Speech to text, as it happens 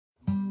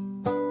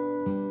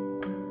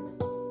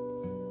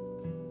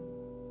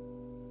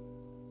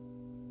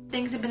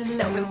Things have been a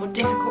little bit more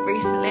difficult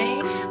recently.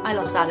 I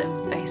lost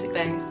Adam,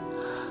 basically.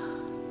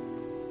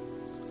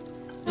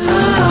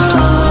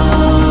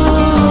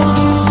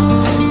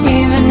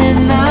 Even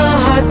in the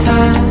hard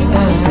times,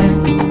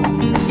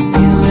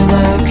 you and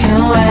I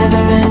can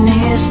weather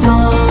any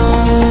storm.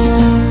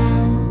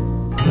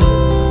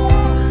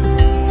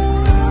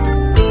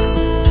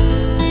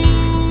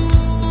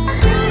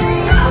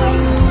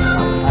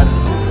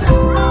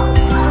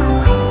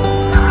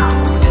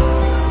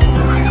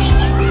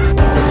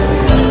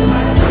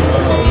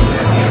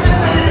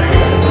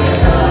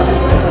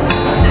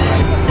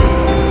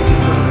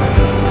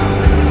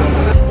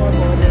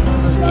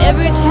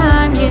 Every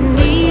time you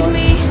need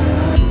me,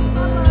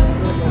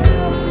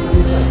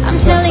 I'm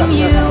telling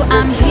you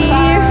I'm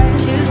here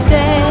to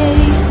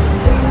stay.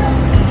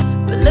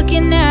 But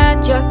looking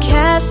at your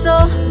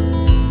castle,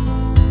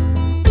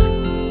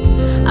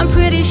 I'm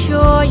pretty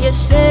sure you're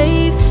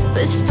safe,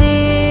 but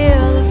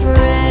still afraid.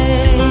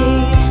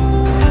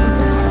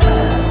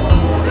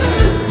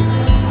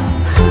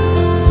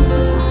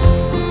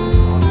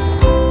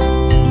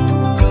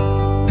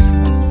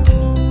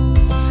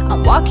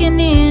 I'm walking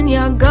in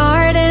your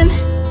garden,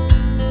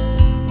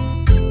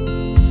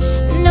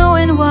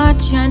 knowing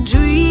what you're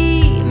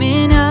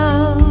dreaming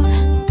of,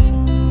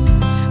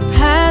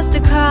 past the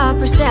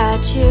copper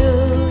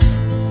statues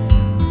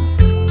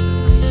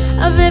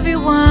of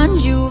everyone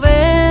you've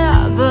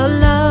ever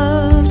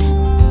loved.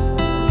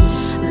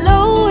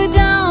 Lower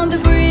down the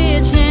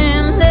bridge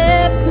and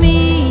let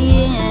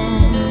me in.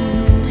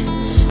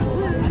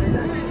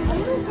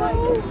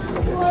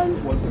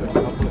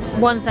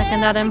 1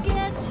 second, Adam.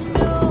 Get to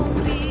know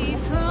me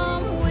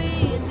from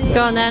within.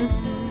 Go on then.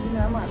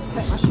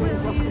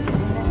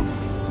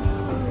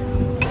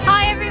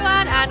 Hi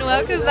everyone and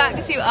welcome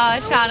back to our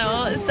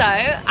channel. So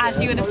as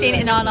you would have seen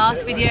in our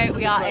last video,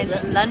 we are in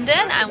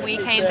London and we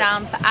came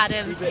down for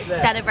Adam's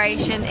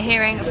celebration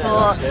hearing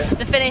for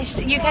the finished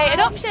UK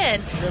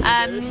adoption.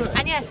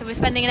 And yeah, so we're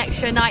spending an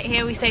extra night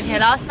here. We stayed here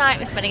last night,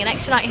 we're spending an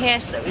extra night here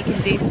so that we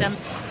can do some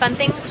fun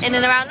things in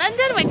and around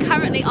London. We're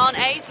currently on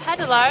a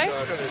pedalo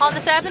on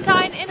the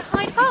Serpentine in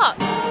Hyde Park.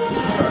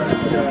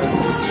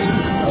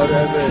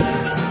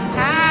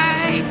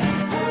 Hi!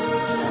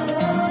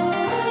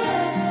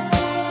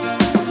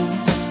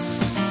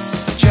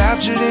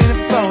 Captured in a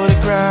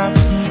photograph.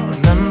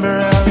 Remember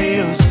how we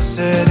used to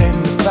sit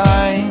in the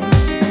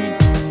vines?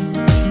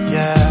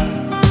 Yeah,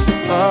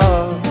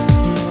 oh,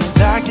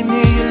 and I can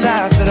hear you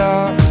laugh it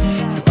off.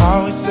 You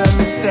always said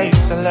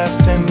mistakes I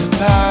left in the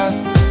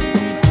past.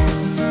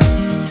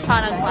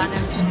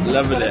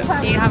 Loving it.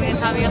 Are you having a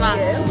time of your life?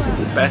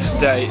 Best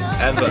day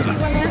ever.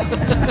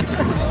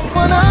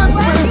 When I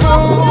spring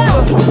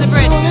over,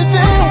 sooner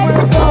than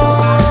we're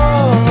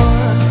gone.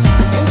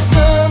 And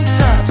sometimes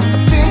I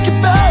think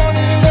about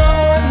it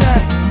all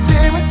night,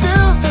 staring to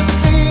the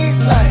street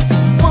lights,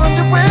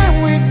 wonder where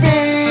we'd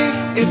be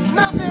if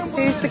nothing was.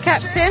 Who's the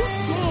captain?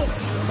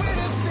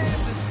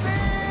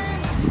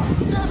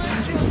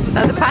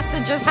 Are the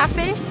passengers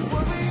happy?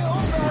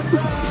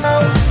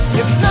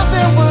 If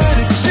nothing would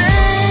have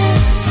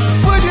changed,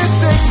 would you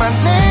take my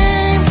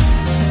name?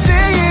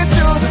 Stay here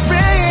through the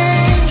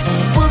rain.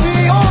 Would we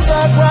hold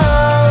our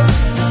ground?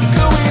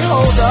 Could we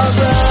hold our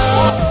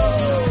ground?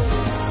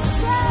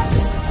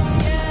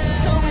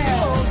 Could we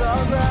hold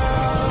our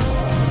ground?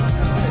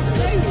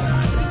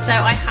 So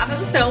I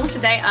haven't filmed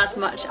today as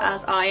much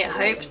as I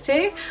hoped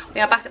to.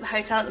 We are back at the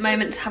hotel at the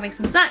moment having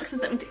some snacks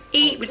and something to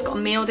eat. We just got a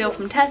meal deal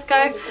from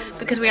Tesco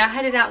because we are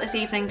headed out this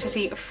evening to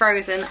see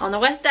Frozen on the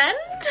West End.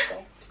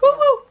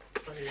 Woo-hoo.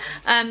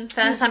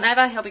 First time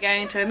ever, he'll be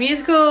going to a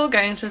musical,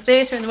 going to the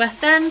theatre in the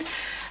West End.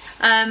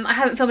 I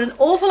haven't filmed an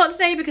awful lot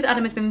today because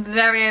Adam has been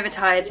very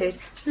overtired, so he's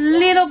a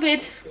little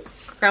bit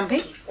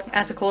grumpy,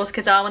 as of course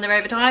kids are when they're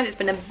overtired.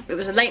 It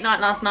was a late night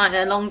last night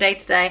and a long day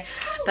today,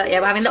 but yeah,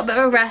 we're having a little bit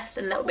of a rest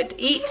and a little bit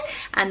to eat,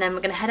 and then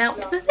we're going to head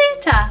out to the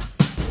theatre.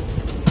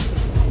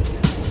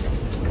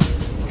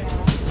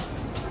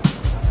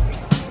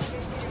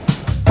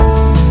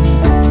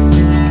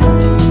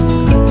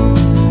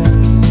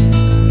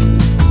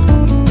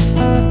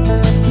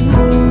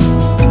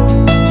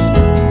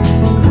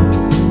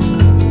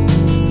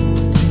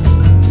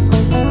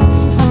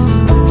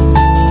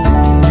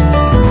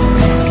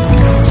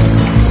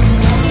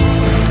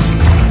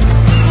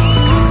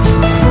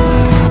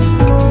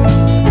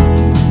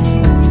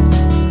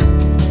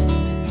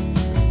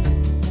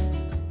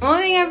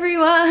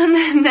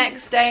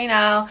 Next day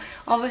now.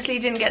 Obviously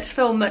didn't get to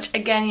film much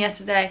again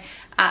yesterday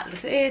at the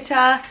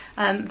theatre,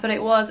 but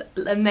it was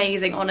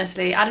amazing,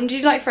 honestly. Adam, did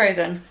you like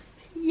Frozen?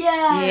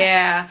 Yeah.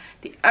 Yeah.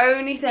 The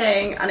only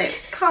thing, and it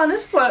kind of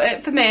spoiled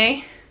it for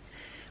me,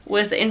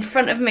 was that in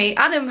front of me,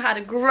 Adam had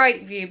a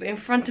great view, but in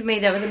front of me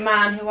there was a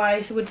man who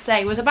I would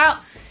say was about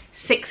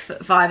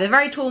 6'5". A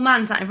very tall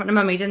man sat in front of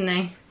Mummy, didn't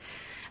he?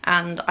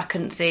 And I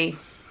couldn't see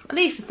at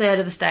least a third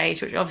of the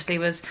stage, which obviously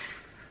was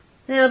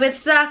a little bit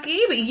sucky,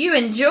 but you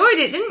enjoyed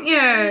it, didn't you?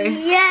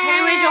 Yeah.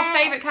 Who is your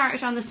favourite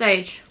character on the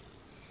stage?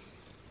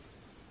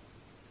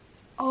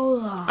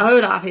 Olaf.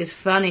 Olaf is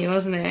funny,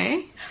 wasn't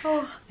he?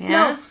 Oh, Yeah.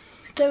 no.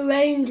 The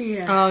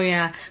reindeer. Oh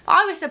yeah, but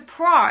I was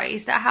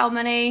surprised at how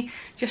many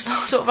just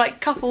sort of like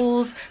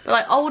couples, but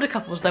like older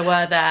couples there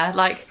were there.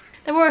 Like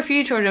there were a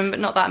few children, but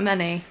not that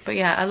many. But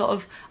yeah, a lot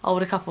of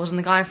older couples, and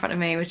the guy in front of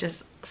me was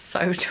just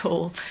so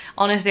tall.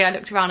 Honestly, I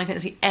looked around and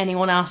couldn't see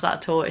anyone else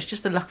that tall. It's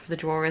just the luck of the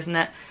draw, isn't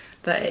it?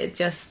 But it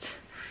just,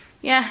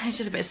 yeah, it's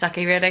just a bit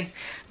sucky really.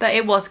 But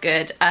it was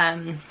good.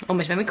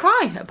 Almost made me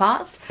cry at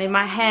parts. Made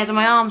my hairs on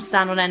my arms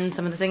stand on end,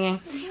 some of the singing.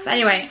 But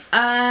anyway,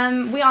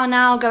 we are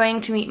now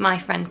going to meet my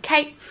friend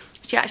Kate.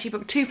 She actually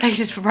booked 2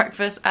 places for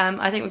breakfast.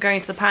 I think we're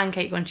going to the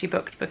pancake one she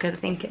booked because I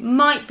think it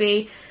might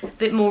be a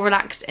bit more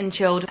relaxed and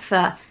chilled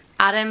for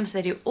Adam. So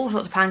they do all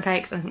sorts of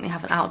pancakes. I think they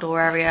have an outdoor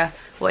area,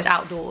 well it's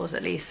outdoors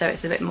at least, so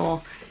it's a bit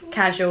more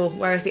casual.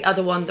 Whereas the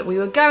other one that we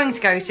were going to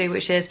go to,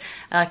 which is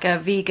like a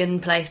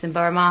vegan place in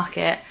Borough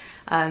Market,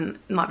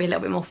 might be a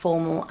little bit more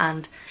formal.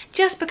 And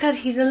just because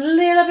he's a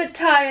little bit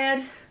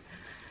tired,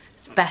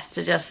 it's best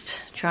to just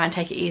try and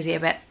take it easy a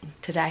bit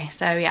today.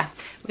 So yeah,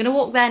 we're gonna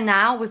walk there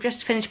now. We've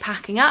just finished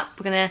packing up.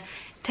 We're gonna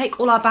take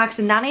all our bags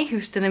to Nanny,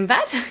 who's still in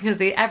bed because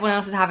everyone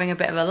else is having a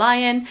bit of a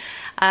lie-in,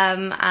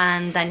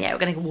 and then yeah, we're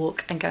gonna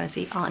walk and go and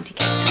see Auntie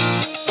Kate.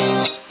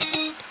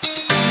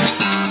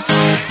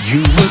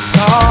 You were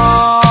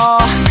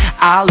tall,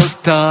 I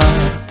looked up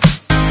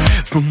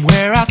from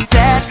where I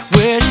sat,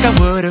 wished I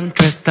would've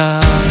dressed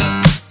up.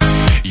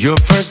 Your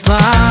first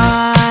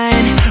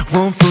line,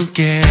 won't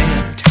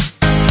forget.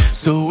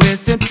 So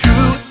is it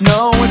true,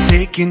 no one's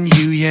taking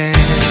you yet?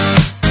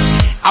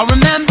 I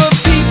remember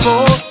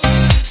people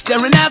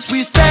staring as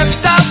we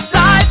stepped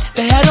outside.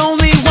 They had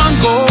only one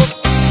goal,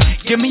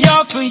 get me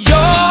off of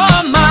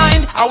your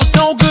mind. I was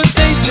no good,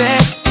 they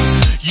said.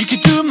 You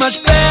could do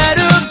much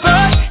better,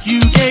 but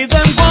you gave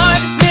them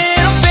one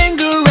middle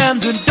finger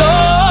and the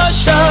door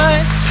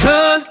shut.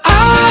 'Cause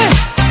I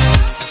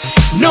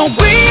know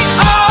we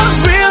are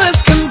real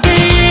as can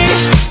be.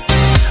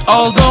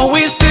 Although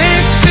we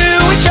stick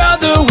to each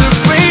other, we're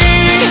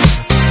free.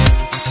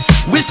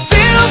 We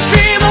still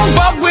dream of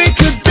what we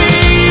could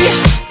be.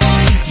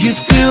 You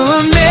still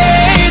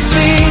amaze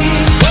me.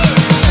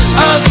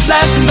 Us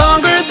lasting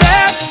longer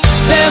than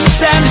them,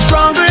 standing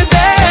stronger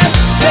than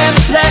them,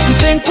 letting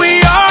think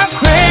we are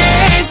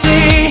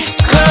crazy.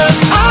 'Cause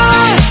I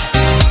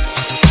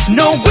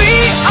know we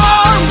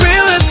are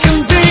real as can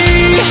be.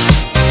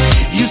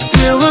 You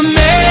still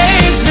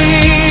amaze me.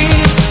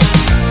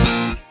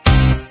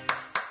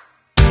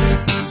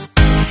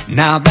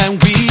 Now that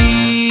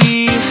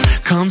we've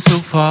come so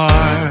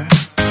far,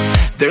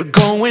 they're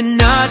going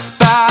nuts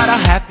about how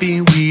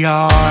happy we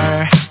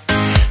are.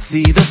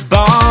 See the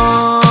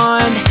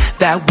bond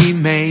that we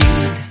made,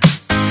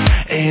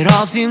 it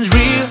all seems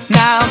real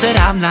now that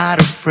I'm not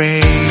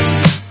afraid.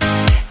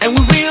 And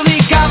we really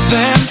got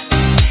them,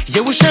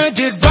 yeah we sure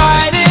did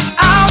write it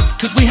out.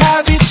 'Cause we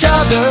have each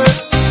other,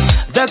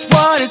 that's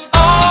what it's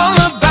all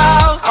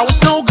about. I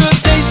was no good,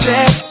 they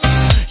said.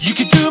 You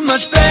could do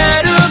much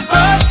better,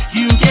 but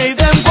you gave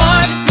them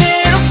one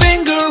middle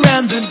finger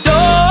and the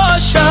door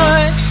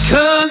shut.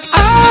 'Cause I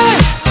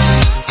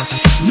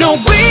know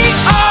we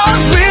are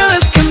real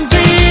as can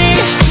be.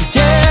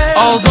 Yeah.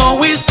 Although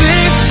we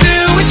stick to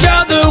each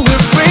other,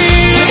 we're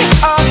free. We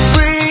are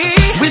free.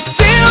 We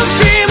still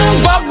dream of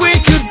what we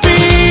could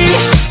be.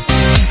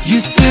 You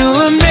still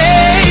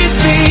amaze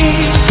me.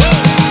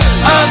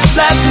 Us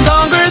lasting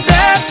longer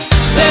than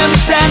them,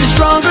 standing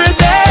stronger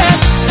than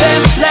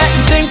them,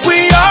 letting think we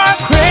are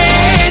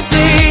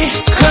crazy.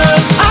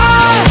 'Cause I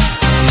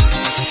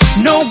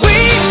know we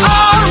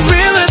are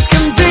real as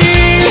can be.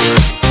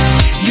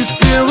 You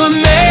still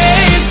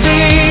amaze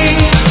me.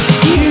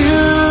 You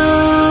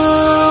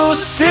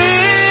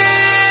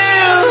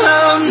still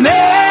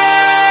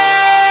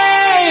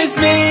amaze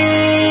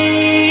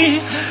me.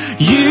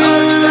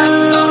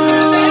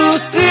 You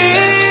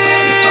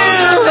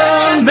still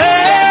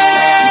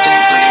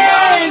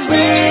amaze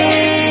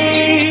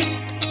me.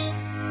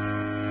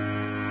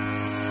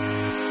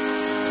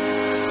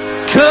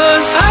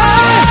 'Cause I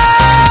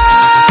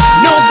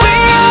know we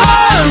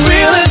are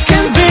real as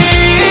can be.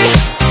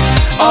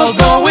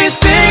 Although we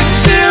stick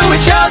to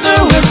each other,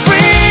 we're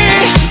free.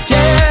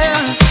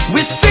 Yeah,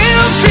 we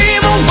still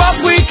dream of what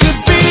we could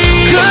be.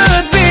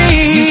 Could be.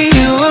 You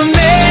still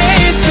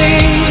amaze me.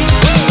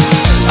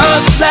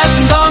 Us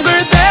lasting longer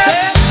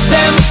than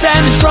them,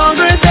 standing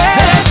stronger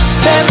than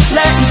them,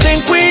 letting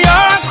think we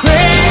are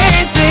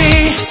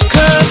crazy.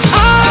 'Cause I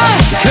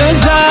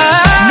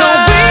know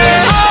we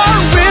are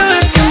real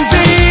as can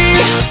be.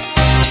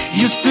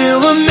 You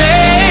still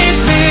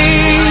amaze me.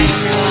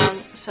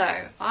 So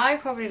I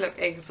probably look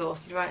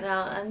exhausted right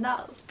now, and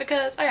that's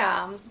because I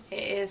am.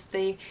 It is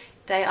the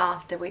day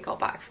after we got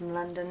back from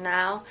London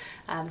now.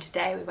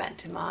 Today we went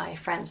to my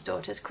friend's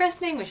daughter's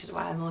christening, which is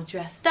why I'm all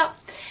dressed up,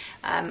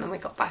 and we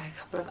got back a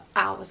couple of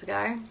hours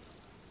ago.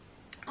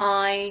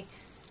 I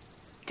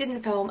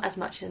didn't film as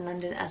much in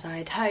London as I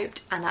had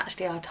hoped, and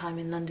actually our time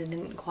in London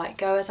didn't quite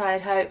go as I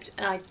had hoped,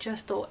 and I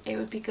just thought it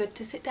would be good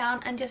to sit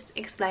down and just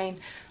explain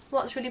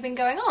what's really been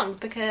going on,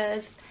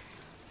 because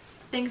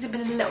things have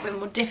been a little bit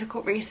more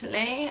difficult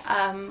recently,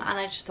 and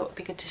I just thought it'd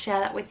be good to share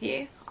that with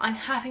you. I'm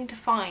having to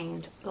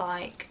find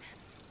like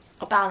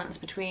a balance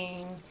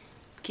between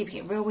keeping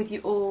it real with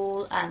you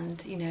all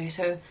and, you know,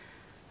 so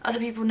other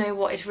people know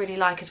what it's really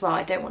like as well.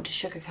 I don't want to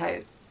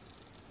sugarcoat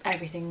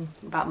everything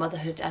about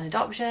motherhood and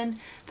adoption,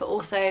 but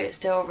also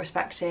still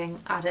respecting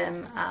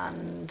Adam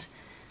and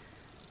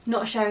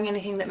not sharing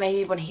anything that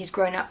maybe when he's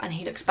grown up and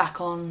he looks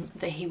back on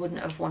that he wouldn't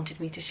have wanted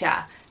me to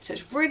share. So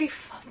it's really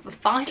a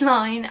fine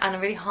line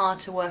and really hard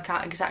to work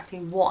out exactly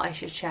what I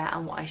should share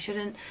and what I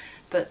shouldn't.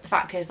 But the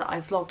fact is that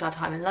I've vlogged our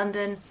time in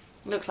London.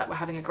 It looks like we're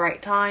having a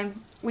great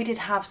time. We did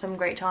have some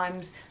great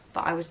times,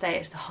 but I would say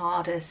it's the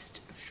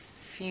hardest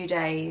few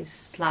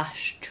days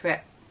 /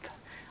 trip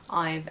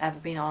I've ever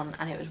been on,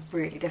 and it was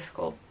really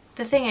difficult.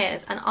 The thing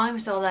is, and I'm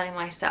still learning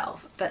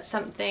myself, but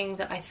something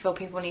that I feel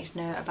people need to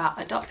know about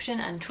adoption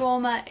and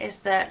trauma is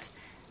that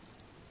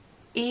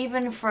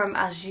even from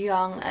as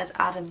young as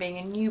Adam being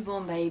a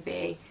newborn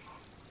baby,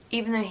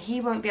 even though he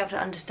won't be able to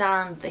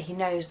understand that, he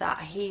knows that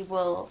he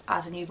will,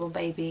 as a newborn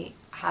baby,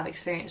 have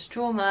experienced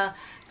trauma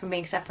from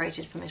being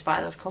separated from his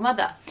biological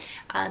mother.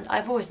 And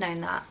I've always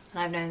known that, and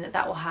I've known that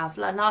that will have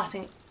a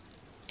lasting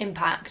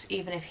impact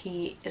even if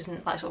he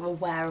isn't like sort of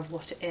aware of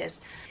what it is.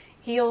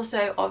 He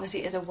also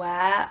obviously is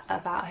aware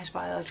about his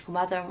biological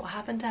mother and what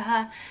happened to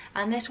her,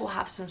 and this will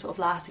have some sort of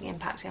lasting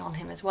impact on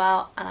him as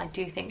well. And I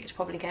do think it's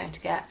probably going to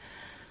get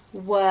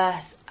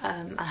worse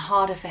and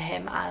harder for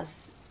him as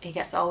he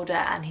gets older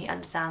and he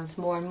understands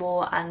more and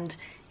more, and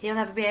he'll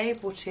never be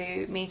able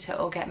to meet her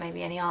or get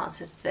maybe any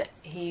answers that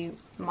he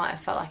might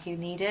have felt like he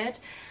needed.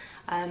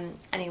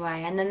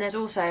 Anyway, and then there's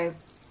also,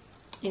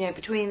 you know,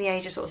 between the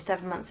age of sort of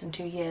 7 months and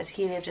 2 years,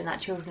 he lived in that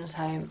children's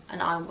home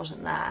and I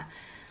wasn't there.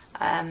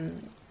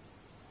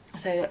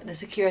 So the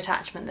secure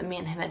attachment that me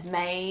and him had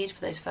made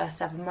for those first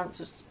 7 months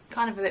was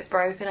kind of a bit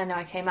broken. I know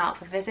I came out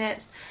for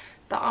visits,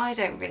 but I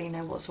don't really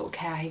know what sort of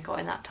care he got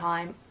in that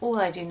time. All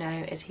I do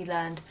know is he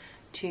learned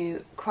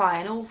to cry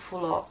an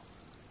awful lot,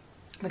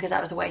 because that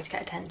was the way to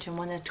get attention.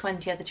 When there's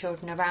 20 other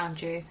children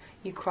around you,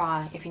 you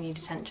cry if you need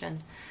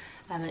attention.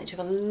 And it took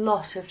a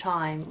lot of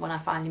time when I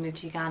finally moved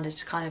to Uganda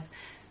to kind of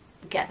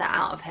get that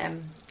out of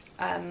him.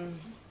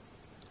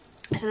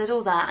 So there's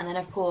all that, and then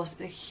of course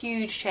the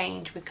huge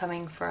change with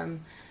coming from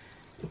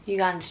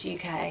Uganda to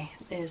UK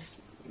is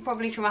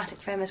probably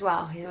traumatic for him as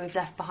well. We've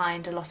left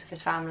behind a lot of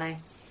his family,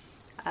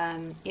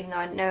 even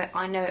though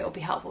I know it will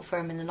be helpful for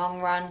him in the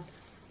long run.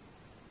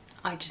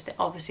 I just think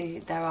obviously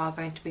there are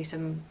going to be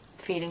some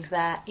feelings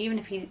there, even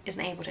if he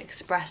isn't able to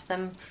express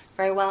them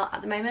very well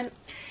at the moment.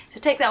 So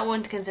take that all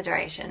into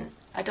consideration.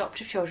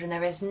 Adoptive children,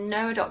 there is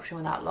no adoption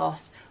without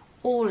loss.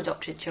 All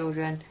adopted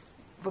children,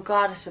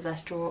 regardless of their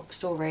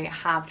story,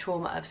 have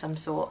trauma of some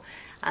sort,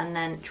 and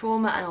then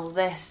trauma and all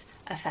this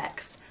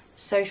affects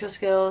social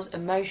skills,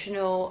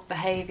 emotional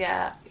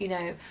behaviour, you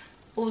know,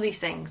 all these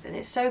things, and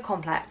it's so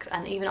complex,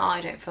 and even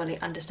I don't fully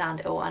understand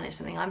it all, and it's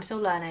something I'm still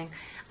learning,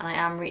 and I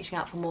am reaching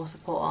out for more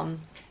support on,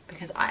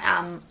 because I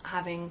am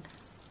having,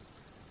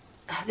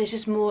 there's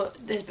just more,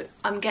 things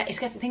are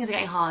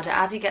getting harder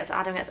as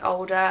Adam gets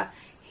older.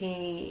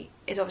 He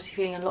is obviously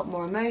feeling a lot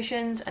more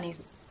emotions, and he's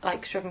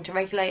like struggling to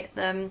regulate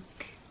them,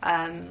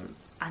 and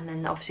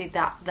then obviously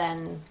that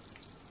then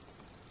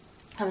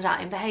comes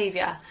out in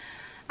behaviour.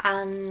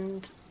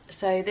 And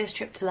so this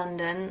trip to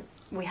London,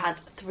 we had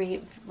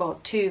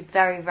two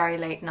very, very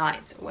late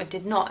nights. I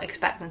did not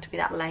expect them to be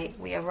that late.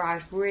 We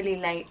arrived really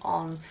late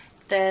on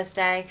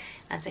Thursday,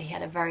 and so he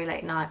had a very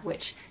late night,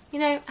 which, you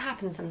know,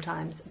 happens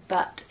sometimes,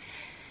 but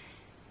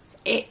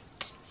it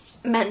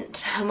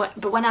meant,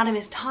 but when Adam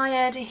is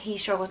tired, he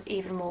struggles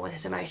even more with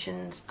his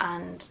emotions,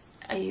 and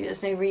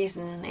there's no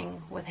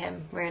reasoning with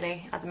him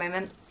really at the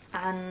moment,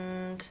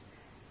 and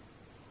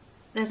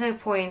there's no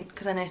point,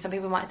 because I know some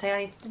people might say I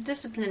need to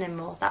discipline him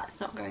more. That's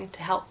not going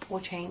to help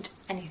or change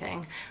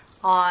anything.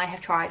 I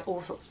have tried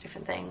all sorts of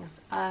different things,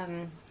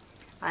 and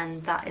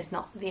that is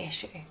not the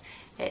issue.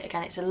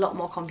 Again, it's a lot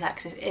more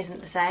complex. It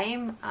isn't the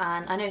same,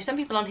 and I know some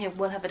people on here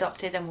will have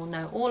adopted and will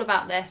know all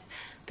about this,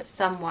 but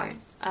some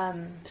won't.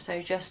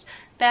 So just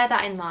bear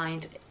that in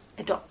mind.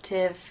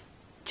 Adopted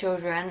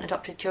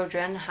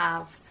children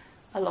have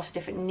a lot of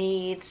different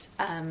needs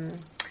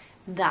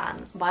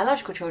than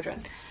biological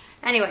children.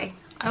 Anyway,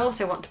 I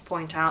also want to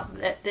point out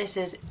that this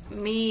is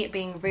me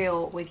being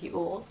real with you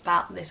all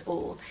about this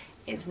all.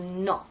 It's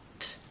not,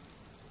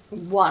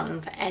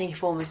 one, for any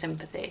form of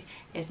sympathy.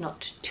 It's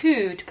not,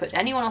 two, to put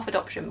anyone off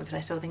adoption, because I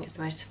still think it's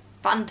the most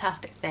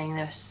fantastic thing.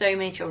 There are so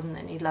many children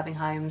that need loving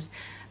homes,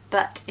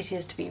 but it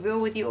is to be real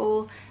with you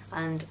all.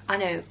 And I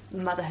know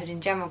motherhood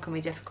in general can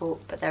be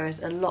difficult, but there is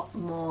a lot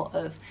more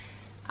of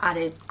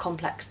added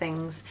complex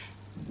things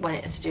when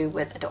it's to do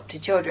with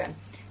adopted children.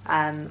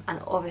 And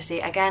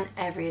obviously, again,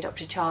 every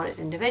adopted child is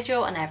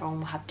individual and everyone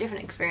will have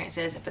different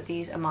experiences, but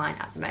these are mine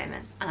at the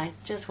moment, and I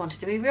just wanted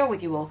to be real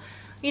with you all.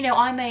 You know,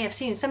 I may have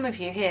seen, some of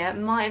you here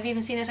might have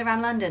even seen us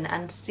around London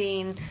and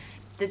seen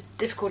the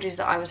difficulties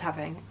that I was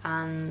having,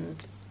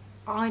 and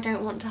I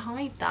don't want to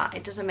hide that.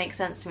 It doesn't make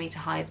sense to me to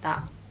hide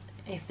that.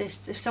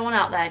 if someone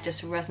out there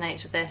just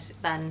resonates with this,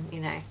 then you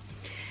know.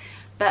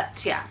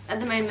 But yeah, at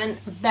the moment,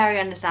 very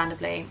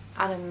understandably,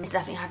 Adam is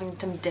definitely having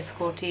some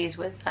difficulties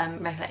with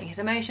regulating his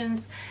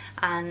emotions,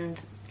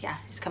 and yeah,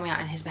 it's coming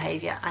out in his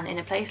behaviour. And in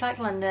a place like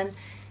London,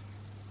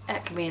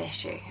 it can be an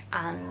issue.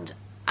 And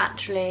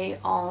actually,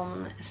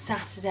 on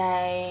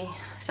Saturday,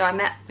 so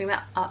we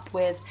met up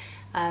with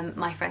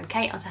my friend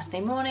Kate on Saturday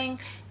morning.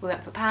 We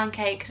went for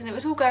pancakes, and it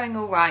was all going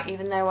all right,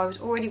 even though I was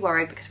already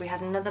worried because we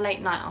had another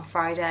late night on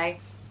Friday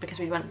because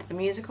we went to the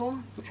musical,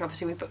 which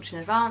obviously we booked in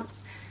advance.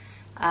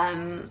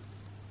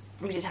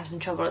 We did have some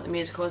trouble at the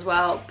musical as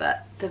well,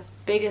 but the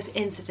biggest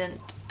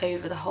incident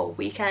over the whole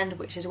weekend,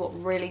 which is what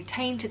really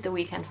tainted the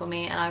weekend for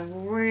me, and I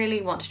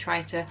really want to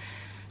try to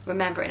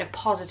remember it in a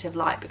positive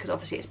light, because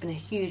obviously it's been a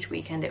huge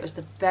weekend. It was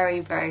the very,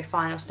 very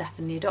final step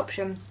in the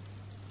adoption.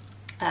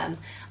 I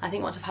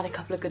think once I've had a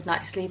couple of good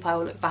nights sleep, I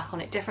will look back on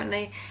it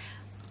differently.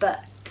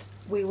 But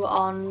we were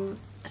on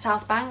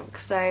South Bank,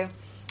 so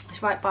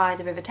it's right by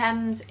the River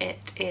Thames.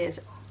 It is,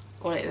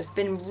 well, it has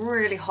been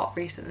really hot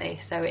recently,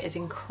 so it is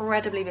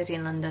incredibly busy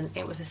in London.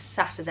 It was a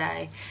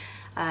Saturday.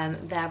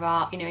 There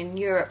are, you know, in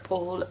Europe,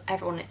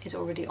 everyone is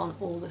already on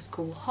all the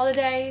school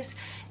holidays,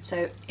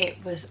 so it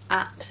was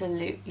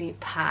absolutely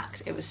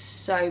packed. It was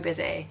so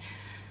busy,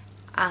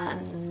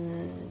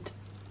 and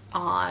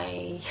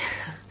I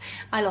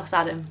lost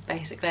Adam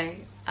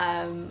basically.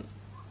 So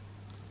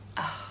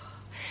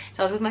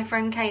I was with my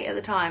friend Kate at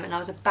the time, and I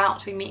was about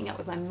to be meeting up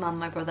with my mum,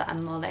 my brother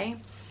and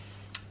Molly,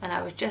 and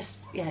I was just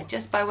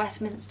by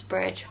Westminster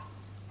Bridge,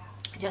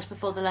 just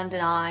before the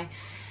London Eye,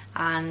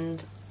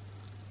 and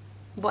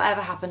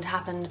whatever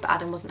happened, but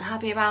Adam wasn't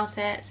happy about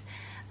it,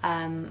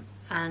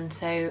 and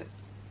so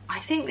I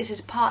think this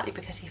is partly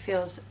because he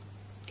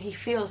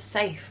feels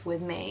safe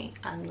with me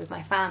and with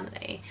my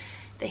family,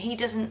 that he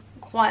doesn't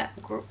quite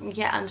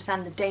yet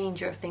understand the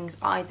danger of things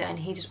either, and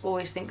he just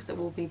always thinks that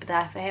we'll be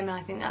there for him, and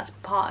I think that's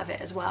part of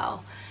it as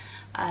well.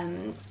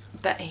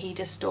 But he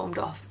just stormed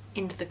off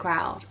into the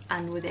crowd,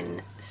 and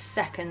within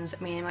seconds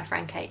me and my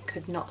friend Kate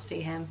could not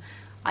see him.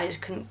 I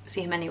just couldn't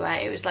see him anywhere.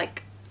 It was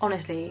like,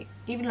 honestly,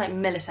 even like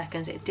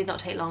milliseconds. It did not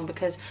take long,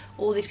 because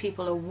all these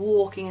people are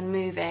walking and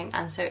moving,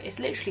 and so it's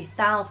literally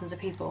thousands of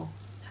people.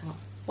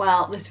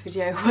 Well, this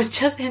video was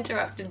just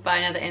interrupted by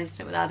another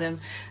incident with Adam,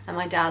 and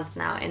my dad's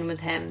now in with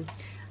him,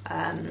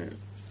 and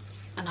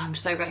I'm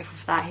so grateful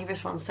for that. He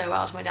responds so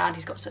well to my dad.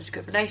 He's got such a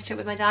good relationship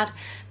with my dad.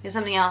 There's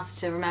something else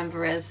to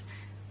remember is,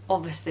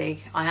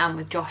 obviously I am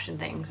with Josh and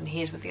things, and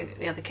he is with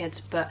the other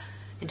kids, but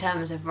in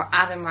terms of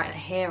Adam right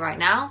here, right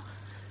now,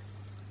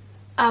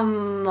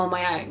 I'm on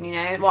my own, you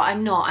know. Well,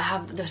 I'm not. I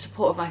have the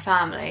support of my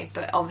family,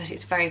 but obviously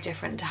it's very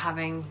different to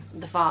having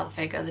the father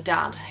figure, the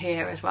dad,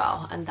 here as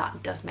well, and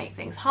that does make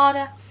things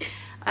harder.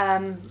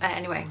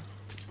 Anyway,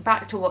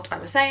 back to what I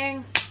was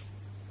saying.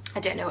 I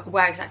don't know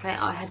where exactly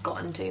I had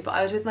gotten to, but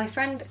I was with my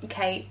friend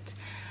Kate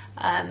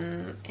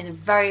in a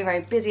very,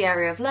 very busy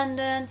area of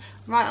London,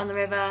 right on the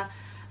river,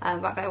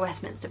 right by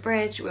Westminster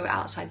Bridge. We were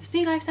outside the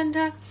Sea Life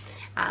Centre,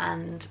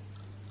 and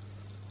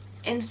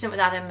incident with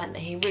Adam meant that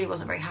he really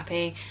wasn't very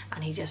happy,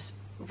 and he just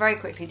very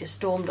quickly just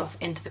stormed off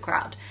into the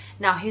crowd.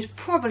 Now, he was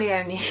probably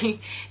only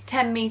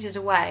 10 meters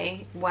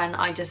away when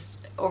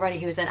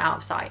he was then out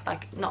of sight.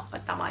 Like, not,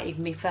 that might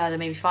even be further,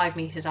 maybe 5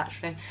 meters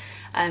actually.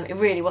 It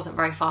really wasn't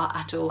very far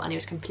at all, and he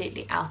was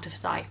completely out of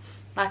sight.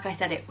 Like I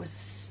said, it was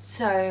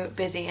so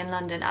busy in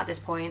London at this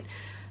point.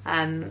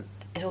 All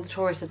the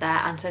tourists are there,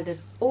 and so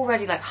there's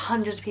already like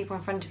hundreds of people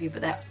in front of you,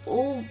 but they're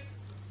all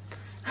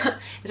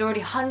there's already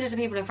hundreds of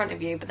people in front of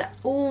you, but they're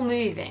all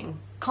moving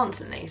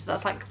constantly, so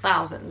that's like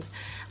thousands.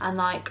 And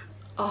like,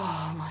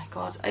 oh my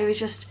god, it was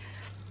just,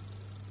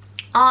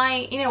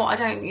 you know what, I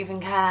don't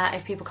even care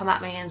if people come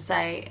at me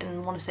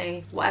and want to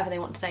say whatever they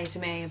want to say to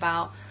me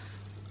about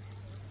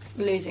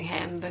losing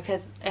him,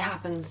 because it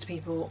happens to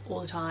people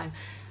all the time,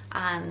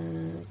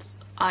 and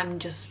I'm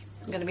just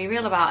gonna be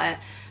real about it.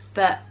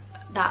 But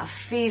that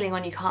feeling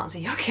when you can't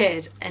see your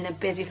kid in a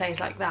busy place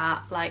like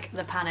that, like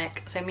the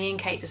panic. So me and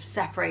Kate just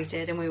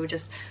separated, and we were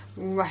just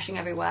rushing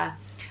everywhere.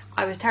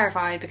 I was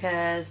terrified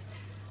because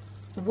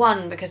it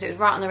was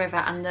right on the river,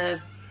 and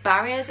the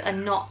barriers are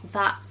not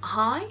that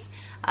high,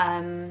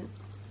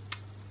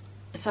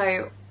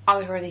 so I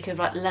was worried he could have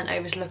like leant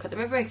over to look at the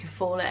river, he could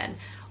fall in.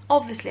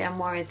 Obviously I'm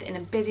worried that in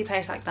a busy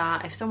place like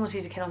that, if someone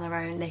sees a kid on their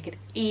own, they could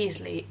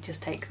easily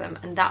just take them,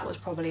 and that was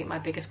probably my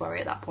biggest worry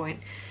at that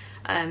point.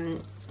 I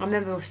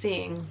remember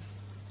seeing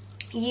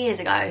years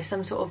ago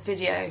some sort of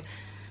video,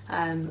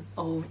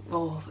 or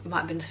it might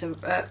have been some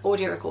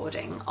audio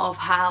recording of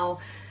how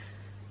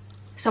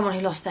someone who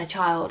lost their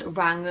child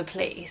rang the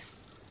police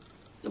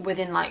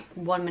within like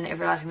 1 minute of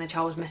realising their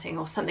child was missing,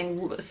 or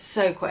something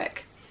so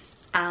quick.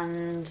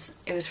 And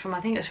it was from,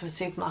 I think it was from a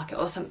supermarket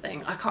or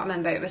something, I can't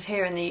remember. It was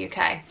here in the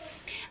UK,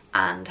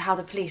 and how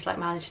the police like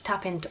managed to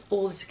tap into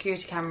all the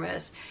security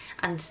cameras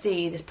and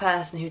see this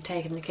person who'd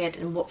taken the kid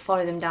and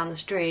follow them down the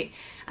street,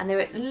 and they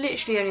were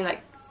literally only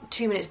like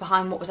 2 minutes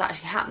behind what was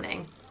actually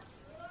happening,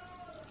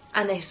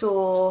 and they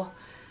saw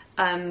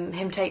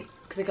him take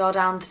the girl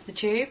down to the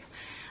tube.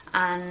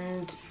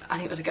 And I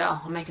think it was a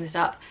girl, I'm making this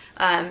up.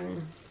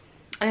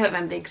 I don't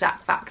remember the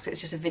exact facts, it's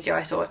just a video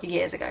I saw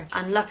years ago.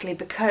 And luckily,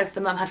 because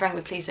the mum had rang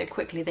the police so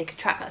quickly, they could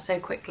track that so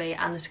quickly,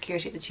 and the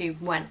security at the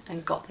tube went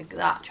and got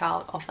that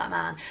child off that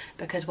man,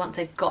 because once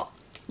they'd got,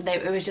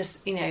 it was just,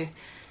 you know,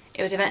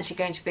 it was eventually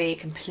going to be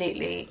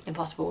completely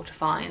impossible to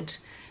find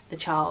the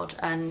child,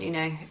 and, you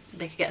know,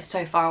 they could get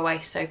so far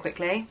away so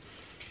quickly.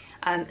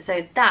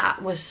 So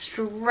that was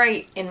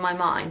straight in my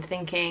mind,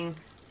 thinking,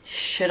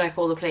 should I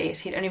call the police?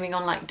 He'd only been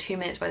gone like 2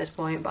 minutes by this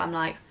point, but I'm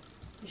like,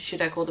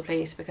 should I call the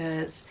police?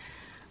 Because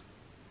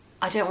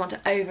I don't want to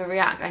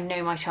overreact. I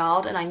know my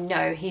child, and I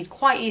know he'd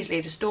quite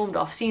easily just stormed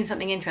off, seen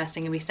something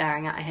interesting and be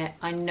staring at it.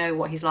 I know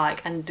what he's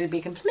like, and to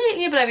be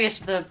completely oblivious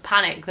to the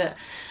panic that,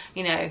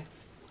 you know,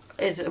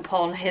 is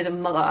upon his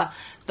mother.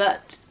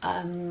 But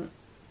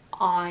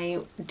I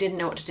didn't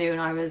know what to do,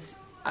 and I was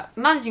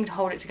managing to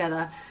hold it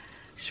together,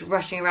 just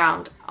rushing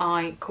around.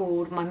 I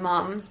called my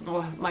mum,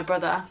 or my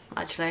brother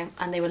actually,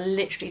 and they were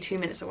literally 2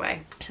 minutes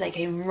away. So they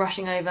came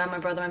rushing over, my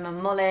brother, my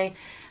mum Molly,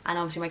 and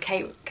obviously my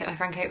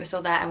friend Kate was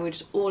still there, and we were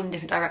just all in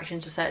different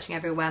directions, just searching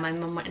everywhere. My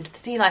mum went into the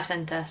Sea Life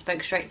Centre,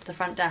 spoke straight to the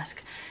front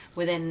desk.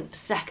 Within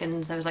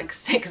seconds there was like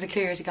 6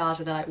 security guards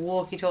with their like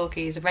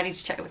walkie-talkies, ready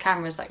to check the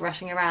cameras, like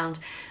rushing around.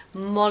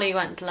 Molly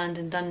went to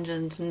London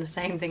Dungeons, and the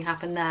same thing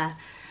happened there.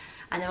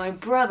 And then my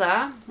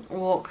brother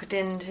walked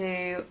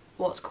into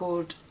what's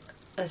called,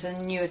 there's a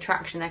new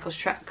attraction there called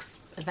Shrek's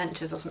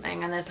Adventures or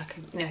something, and there's like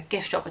a, you know,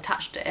 gift shop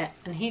attached to it,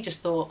 and he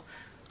just thought,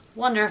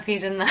 wonder if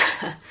he's in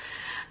there.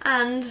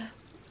 And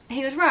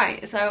he was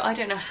right. So I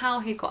don't know how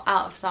he got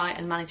out of sight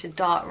and managed to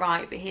dart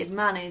right, but he had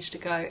managed to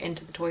go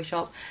into the toy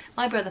shop.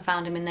 My brother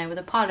found him in there with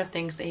a pile of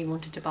things that he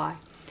wanted to buy.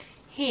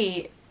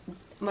 He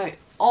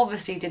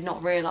obviously did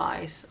not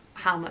realise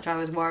how much I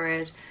was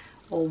worried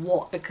or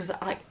what, because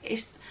like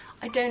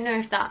I don't know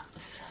if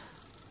that's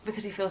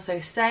because he feels so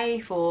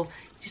safe or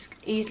just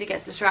easily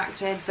gets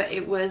distracted, but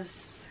it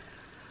was,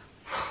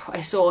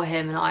 I saw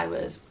him and I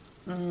was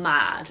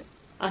mad,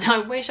 and I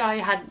wish I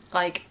had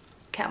like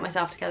kept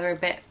myself together a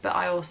bit, but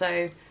I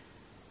also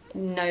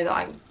know that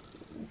I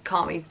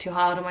can't be too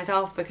hard on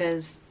myself,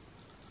 because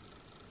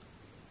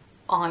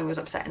I was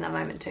upset in that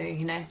moment too,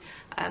 you know.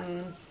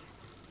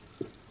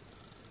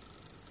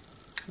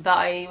 But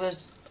I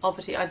was,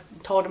 obviously I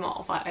told him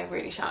off, I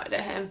really shouted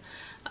at him,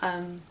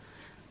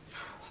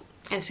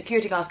 and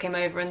security guards came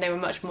over and they were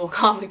much more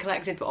calm and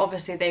collected, but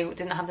obviously they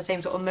didn't have the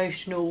same sort of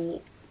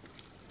emotional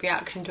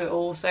reaction to it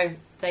all. So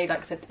they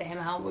like said to him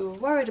how we were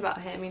worried about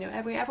him, you know,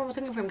 everyone was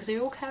looking for him because they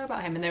all care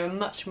about him, and they were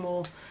much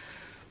more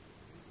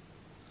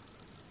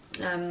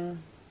yeah,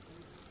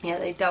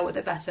 they dealt with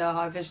it better.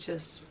 I was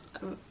just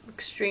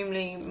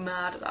extremely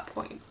mad at that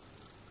point.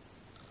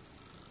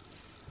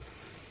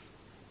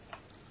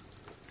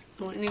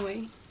 Well,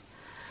 anyway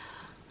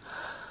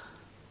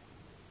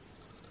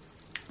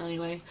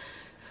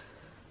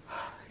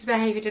his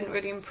behaviour didn't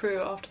really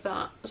improve after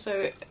that, so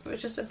it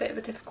was just a bit of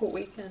a difficult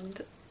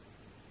weekend.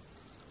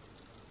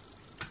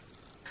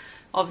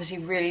 Obviously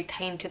really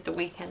tainted the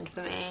weekend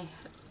for me.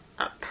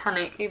 That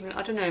panic, even,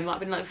 I don't know, it might have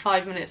been like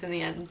 5 minutes in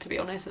the end, to be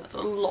honest. That's a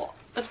lot,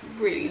 that's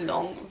really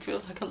long, it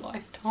feels like a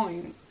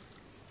lifetime.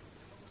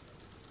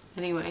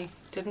 Anyway,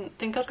 didn't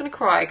think I was going to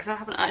cry, because I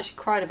haven't actually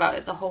cried about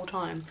it the whole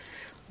time.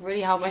 I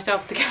really held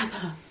myself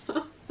together.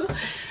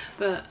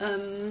 But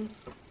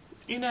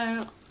you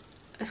know,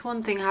 it's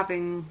one thing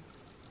having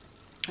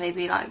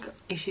maybe like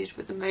issues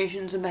with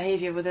emotions and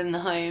behaviour within the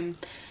home,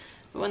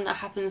 but when that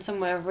happens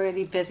somewhere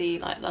really busy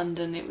like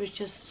London, it was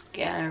just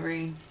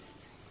scary.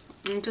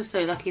 I'm just so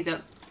lucky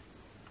that,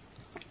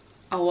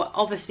 oh,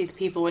 obviously the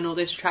people in all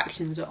those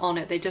attractions are on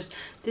it. They just,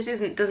 this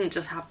doesn't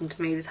just happen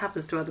to me, this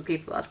happens to other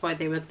people. That's why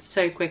they were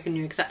so quick and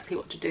knew exactly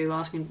what to do,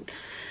 asking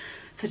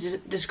for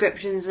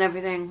descriptions and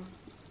everything.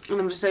 And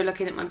I'm just so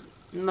lucky that my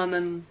mum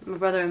and my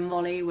brother and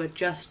Molly were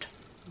just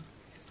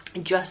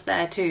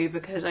there too,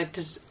 because I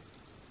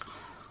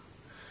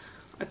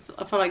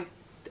felt like,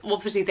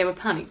 obviously they were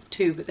panicked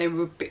too, but they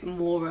were a bit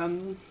more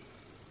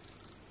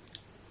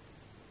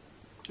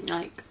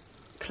like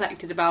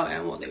collected about it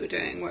and what they were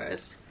doing,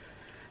 whereas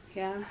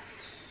yeah.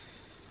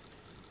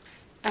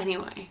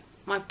 Anyway,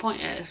 my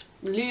point is,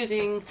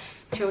 losing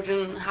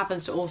children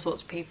happens to all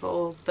sorts of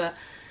people, but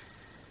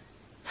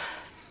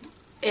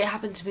it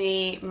happened to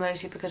me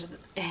mostly because of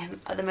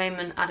him. At the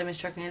moment, Adam is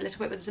struggling a little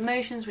bit with his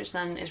emotions, which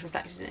then is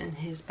reflected in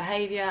his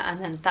behaviour,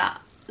 and then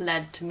that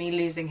led to me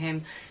losing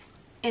him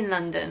in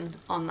London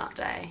on that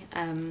day.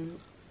 And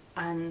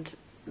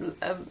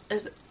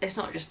it's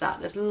not just that,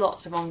 there's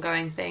lots of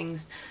ongoing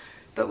things,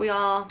 but we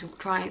are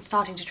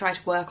starting to try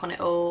to work on it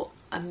all.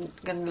 I'm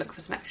going to look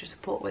for some extra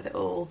support with it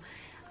all,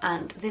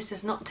 and this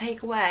does not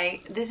take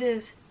away, this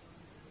is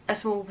a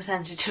small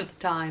percentage of the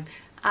time.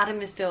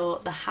 Adam is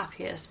still the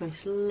happiest,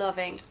 most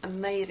loving,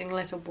 amazing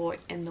little boy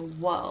in the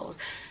world,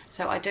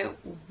 so I don't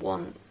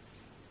want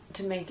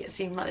to make it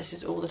seem like this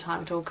is all the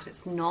time at all, because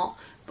it's not.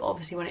 But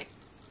obviously when it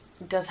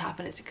does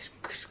happen, it's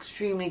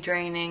extremely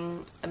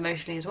draining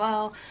emotionally as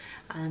well,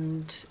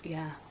 and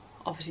yeah,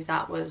 obviously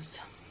that was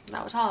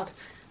hard.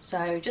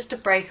 So just to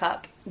break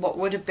up what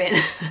would have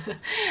been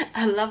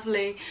a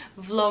lovely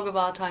vlog of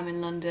our time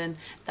in London,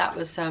 that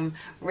was some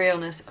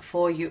realness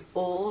for you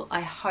all.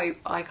 I hope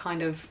I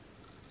kind of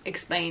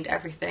explained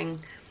everything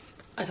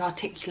as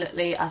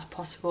articulately as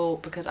possible,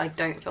 because I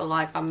don't feel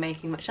like I'm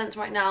making much sense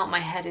right now. My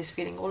head is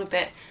feeling all a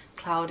bit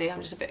cloudy.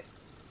 I'm just a bit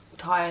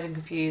tired and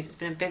confused. It's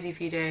been a busy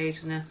few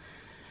days and a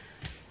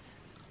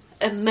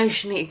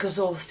emotionally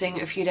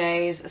exhausting a few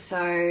days,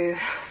 so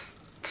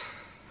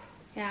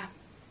yeah.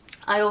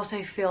 I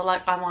also feel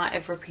like I might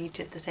have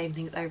repeated the same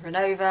things over and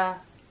over.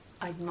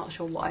 I'm not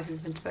sure what I've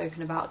even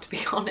spoken about, to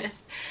be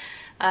honest.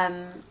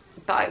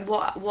 But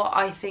what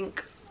I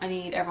think I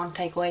need everyone to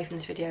take away from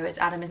this video is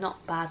Adam is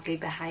not badly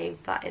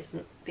behaved. That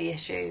isn't the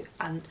issue.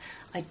 And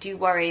I do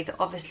worry that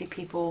obviously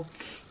people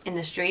in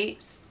the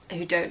streets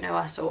who don't know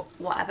us or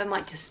whatever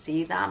might just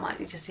see that,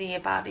 might just see a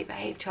badly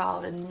behaved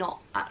child and not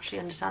actually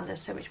understand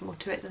there's so much more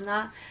to it than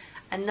that.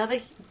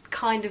 Another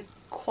kind of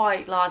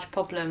quite large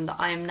problem that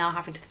I am now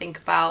having to think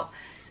about,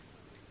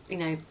 you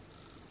know,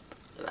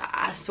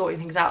 as sorting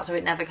things out so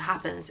it never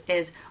happens,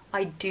 is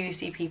I do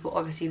see people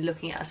obviously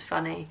looking at us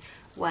funny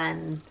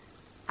when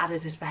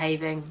Adam is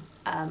behaving,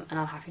 and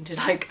I'm having to,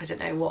 like, I don't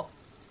know what,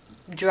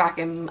 drag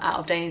him out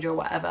of danger or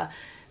whatever,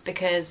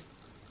 because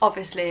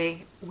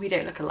obviously we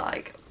don't look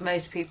alike.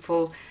 Most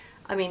people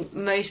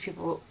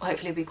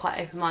hopefully will be quite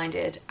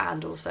open-minded,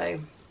 and also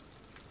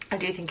I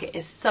do think it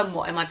is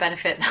somewhat in my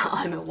benefit that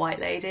I'm a white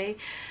lady.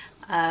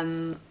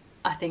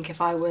 I think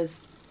if I was,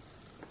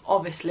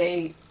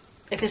 obviously,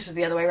 if this was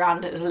the other way around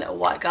and it was a little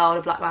white girl and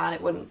a black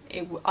man,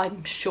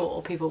 I'm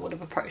sure people would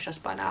have approached us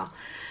by now.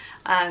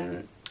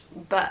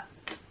 But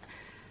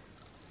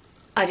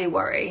I do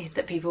worry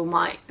that people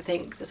might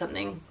think that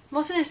something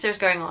more sinister is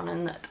going on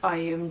and that I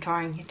am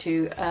trying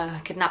to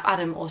kidnap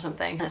Adam or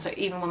something. And so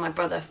even when my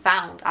brother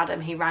found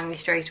Adam, he rang me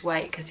straight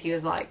away because he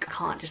was like, I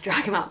can't just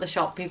drag him out of the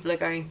shop. People are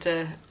going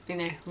to, you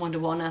know, wonder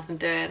what on earth I'm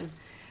doing.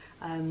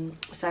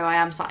 So I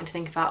am starting to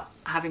think about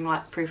having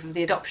like proof of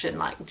the adoption,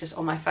 like just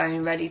on my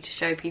phone, ready to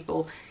show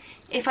people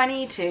if I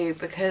need to,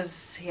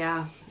 because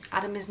yeah,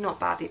 Adam is not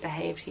badly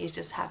behaved. He's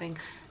just having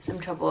some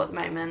trouble at the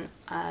moment.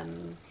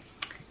 And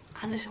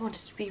I just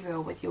wanted to be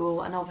real with you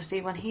all, and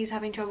obviously when he's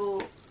having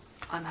trouble,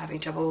 I'm having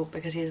trouble,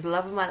 because he's the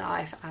love of my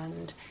life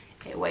and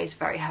it weighs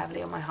very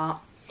heavily on my heart.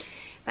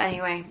 But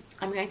anyway,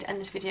 I'm going to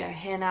end this video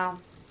here now.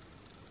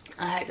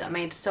 I hope that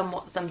made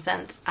somewhat some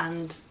sense,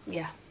 and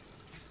yeah,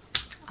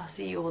 I'll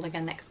see you all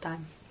again next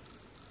time.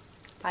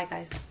 Bye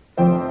guys.